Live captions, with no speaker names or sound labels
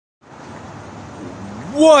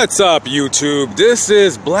What's up, YouTube? This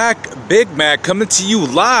is Black Big Mac coming to you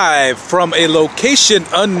live from a location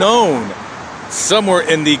unknown somewhere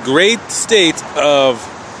in the great state of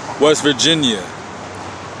West Virginia.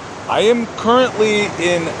 I am currently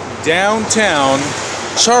in downtown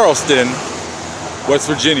Charleston, West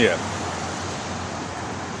Virginia.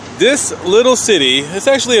 This little city, it's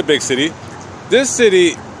actually a big city. This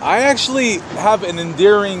city, I actually have an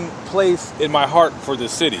endearing place in my heart for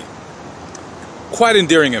this city. Quite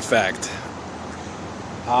endearing, in fact.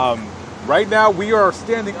 Right now we are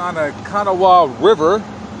standing on a Kanawha River.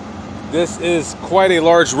 This is quite a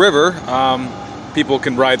large river. People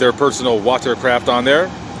can ride their personal watercraft on there.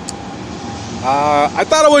 I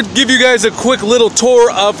thought I would give you guys a quick little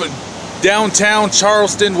tour of downtown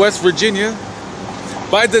Charleston, West Virginia.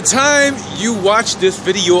 By the time you watch this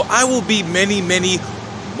video, I will be many, many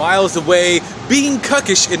miles away being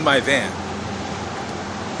cuckish in my van.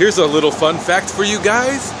 Here's a little fun fact for you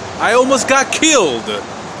guys. I almost got killed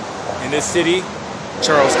in this city,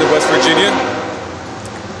 Charleston, West Virginia.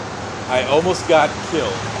 I almost got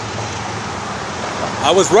killed.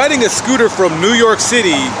 I was riding a scooter from New York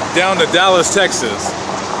City down to Dallas, Texas,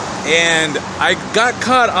 and I got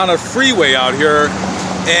caught on a freeway out here,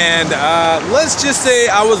 and let's just say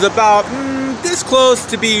I was about this close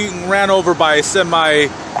to being ran over by a semi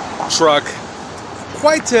truck.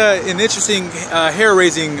 Quite an interesting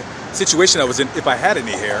hair-raising situation I was in, if I had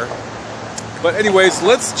any hair. But anyways,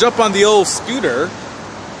 let's jump on the old scooter.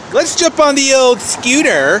 Let's jump on the old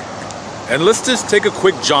scooter and let's just take a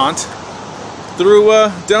quick jaunt through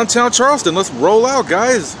downtown Charleston. Let's roll out,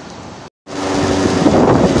 guys.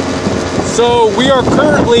 So we are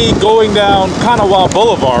currently going down Kanawha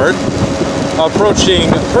Boulevard, approaching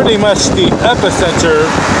pretty much the epicenter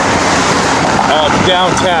of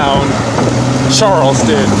downtown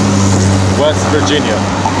Charleston, West Virginia.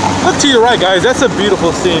 Look to your right, guys. That's a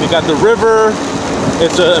beautiful scene. You got the river.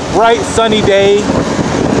 It's a bright, sunny day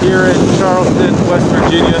here in Charleston, West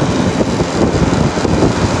Virginia.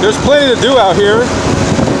 There's plenty to do out here.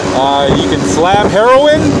 You can slam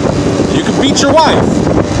heroin. You can beat your wife.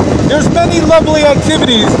 There's many lovely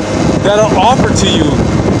activities that are offered to you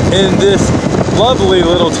in this lovely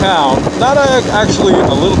little town. Not actually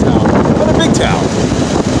a little town, but a big town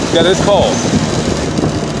that is called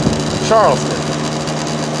Charleston,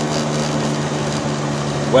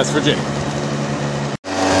 West Virginia.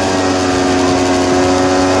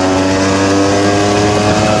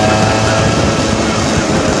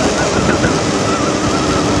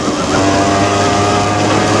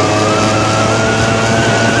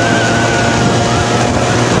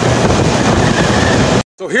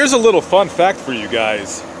 So here's a little fun fact for you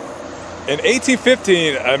guys. In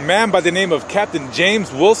 1815, a man by the name of Captain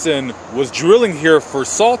James Wilson was drilling here for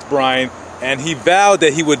salt brine, and he vowed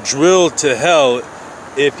that he would drill to hell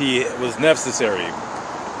if he was necessary.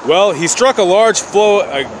 Well, he struck a large flow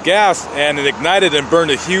of gas and it ignited and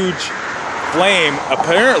burned a huge flame,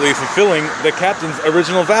 apparently fulfilling the captain's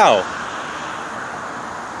original vow.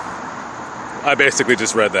 I basically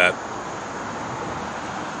just read that.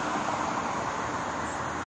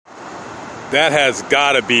 That has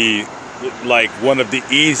gotta be like one of the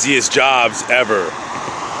easiest jobs ever.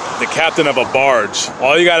 The captain of a barge.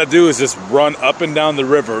 All you gotta do is just run up and down the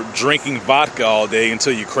river drinking vodka all day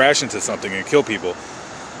until you crash into something and kill people.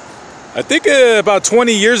 I think about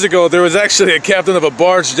 20 years ago there was actually a captain of a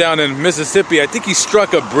barge down in Mississippi. I think he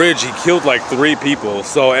struck a bridge. He killed like 3 people.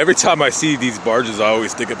 So every time I see these barges, I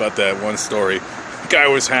always think about that one story. The guy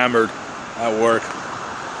was hammered at work.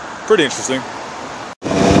 Pretty interesting.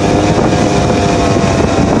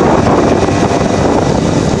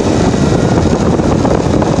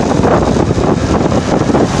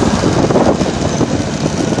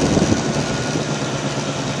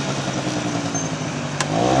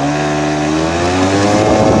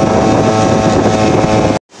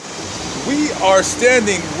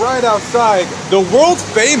 Standing right outside the world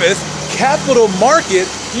famous Capitol Market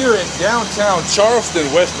here in downtown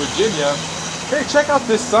Charleston, West Virginia. Hey, check out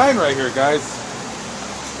this sign right here, guys.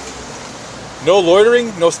 No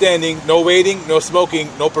loitering, no standing, no waiting, no smoking,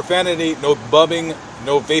 no profanity, no bumming,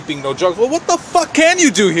 no vaping, no drugs. Well, what the fuck can you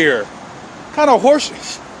do here? Kind of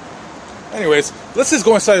horseshit. Anyways, let's just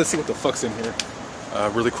go inside and see what the fuck's in here.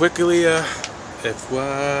 Really quickly, let's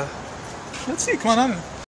see, come on in.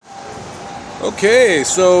 Okay,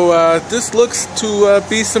 so this looks to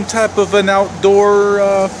be some type of an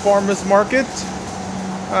outdoor farmers market.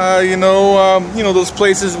 You know those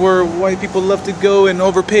places where white people love to go and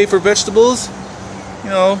overpay for vegetables.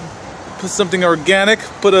 You know, put something organic,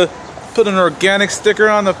 put an organic sticker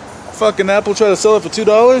on the fucking apple, try to sell it for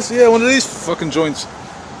 $2. Yeah, one of these fucking joints.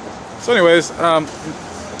 So anyways,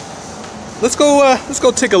 let's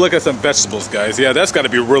go take a look at some vegetables, guys. Yeah, that's got to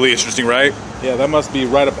be really interesting, right? Yeah, that must be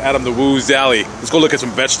right up Adam the Woo's alley. Let's go look at some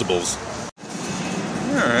vegetables.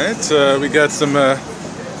 All right, we got some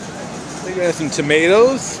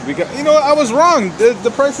tomatoes. We got, you know, I was wrong.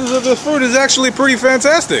 The prices of this fruit is actually pretty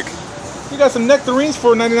fantastic. We got some nectarines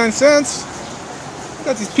for 99 cents. We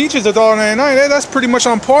got these peaches at $1.99. Hey, that's pretty much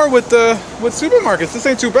on par with supermarkets. This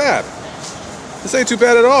ain't too bad. This ain't too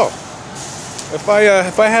bad at all. If I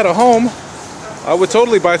had a home, I would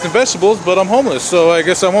totally buy some vegetables, but I'm homeless, so I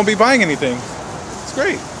guess I won't be buying anything. It's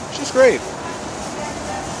great. It's just great.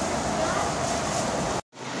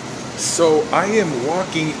 So I am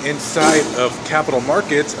walking inside of Capital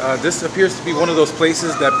Market. This appears to be one of those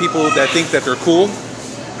places that people that think that they're cool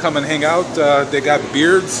come and hang out. They got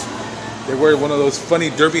beards. They wear one of those funny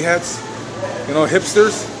derby hats. You know,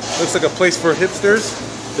 hipsters. Looks like a place for hipsters.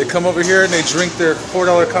 They come over here and they drink their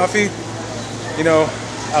 $4 coffee. You know,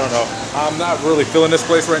 I don't know. I'm not really feeling this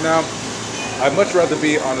place right now. I'd much rather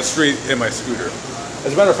be on the street in my scooter.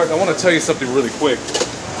 As a matter of fact, I want to tell you something really quick.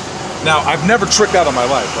 Now, I've never tricked out in my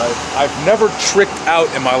life, right? I've never tricked out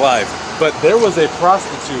in my life. But there was a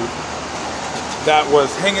prostitute that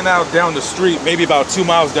was hanging out down the street, maybe about 2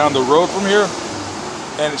 miles down the road from here.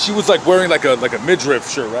 And she was like wearing like a midriff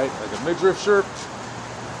shirt, right? Like a midriff shirt.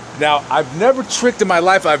 Now, I've never tricked in my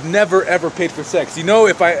life. I've never, ever paid for sex. You know,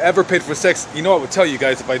 if I ever paid for sex, you know I would tell you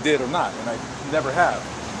guys if I did or not. And I never have.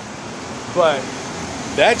 But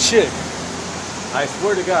that chick, I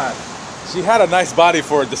swear to God, she had a nice body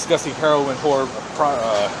for a disgusting heroin whore,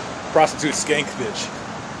 prostitute skank bitch.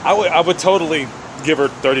 I would totally give her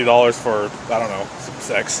 $30 for, I don't know, some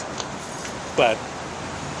sex. But,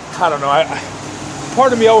 I don't know.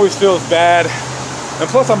 Part of me always feels bad. And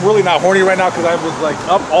plus, I'm really not horny right now because I was like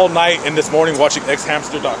up all night and this morning watching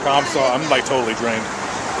xhamster.com, so I'm like totally drained.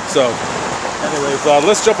 So, anyways,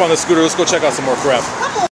 let's jump on the scooter. Let's go check out some more crap.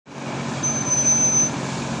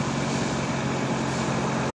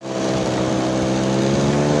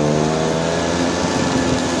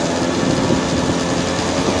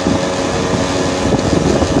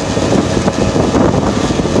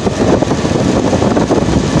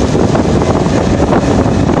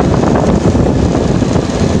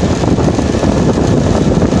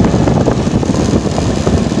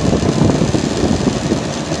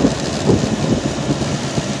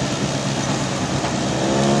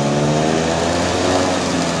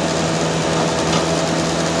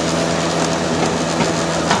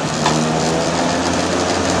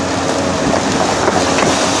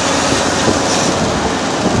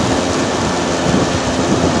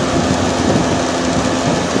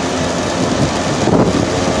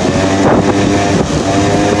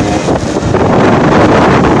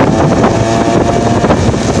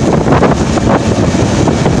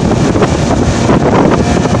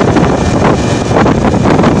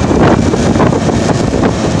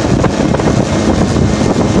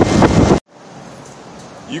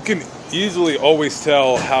 You can easily always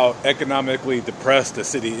tell how economically depressed the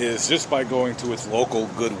city is just by going to its local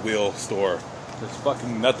Goodwill store. There's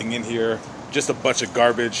fucking nothing in here, just a bunch of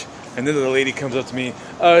garbage. And then the lady comes up to me,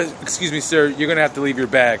 excuse me, sir, you're gonna have to leave your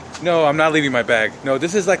bag. No, I'm not leaving my bag. No,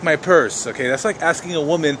 this is like my purse, okay? That's like asking a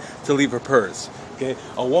woman to leave her purse, okay?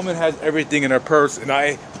 A woman has everything in her purse, and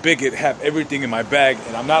I, bigot, have everything in my bag,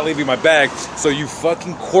 and I'm not leaving my bag. So you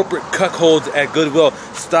fucking corporate cuckolds at Goodwill,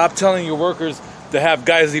 stop telling your workers to have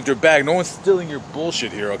guys leave their bag. No one's stealing your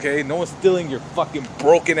bullshit here, okay? No one's stealing your fucking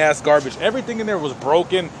broken ass garbage. Everything in there was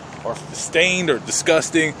broken or stained or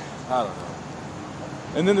disgusting. I don't know.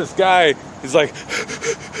 And then this guy is like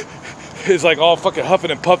all fucking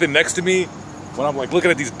huffing and puffing next to me when I'm like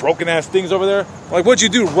looking at these broken ass things over there. Like, what'd you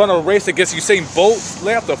do? Run a race against Usain Bolt?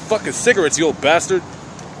 Lay off the fucking cigarettes, you old bastard.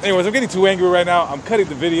 Anyways, I'm getting too angry right now. I'm cutting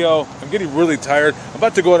the video. I'm getting really tired. I'm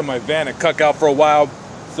about to go to my van and cuck out for a while.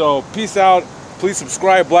 So peace out. Please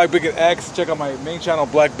subscribe, Black Bigot X. Check out my main channel,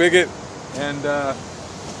 Black Bigot. And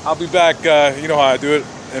I'll be back, you know how I do it,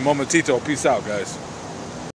 in momentito. Peace out, guys.